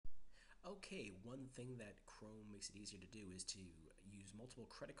Okay, one thing that Chrome makes it easier to do is to use multiple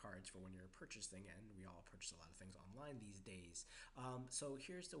credit cards for when you're purchasing, and we all purchase a lot of things online these days. So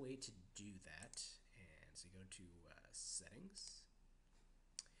here's the way to do that. And so you go to Settings,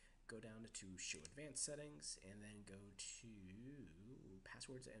 go down to Show Advanced Settings, and then go to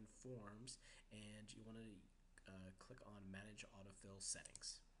Passwords and Forms, and you want to click on Manage Autofill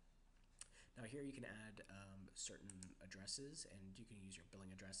Settings. Now here you can add certain addresses, and you can use your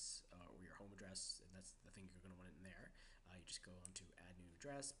billing address or your home address, and that's the thing you're going to want in there. You just go on to add new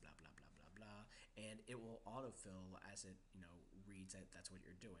address, blah blah blah blah blah, and it will autofill as it reads that that's what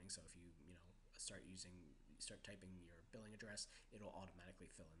you're doing. So if you start typing your billing address, it'll automatically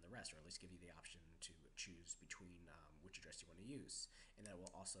fill in the rest, or at least give you the option to choose between which address you want to use, and that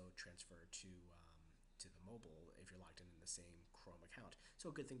will also transfer to the mobile if you're logged in the same Chrome account. So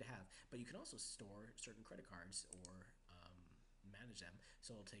a good thing to have. But you can also store certain credit cards or manage them.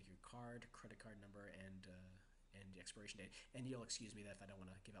 So it'll take your credit card number, and the expiration date. And you'll excuse me that if I don't want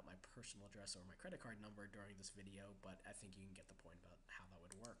to give out my personal address or my credit card number during this video, but I think you can get the point about how that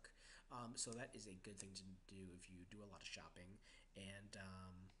would work. So that is a good thing to do if you do a lot of shopping and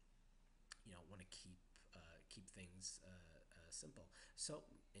want to keep things simple. So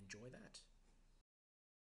enjoy that.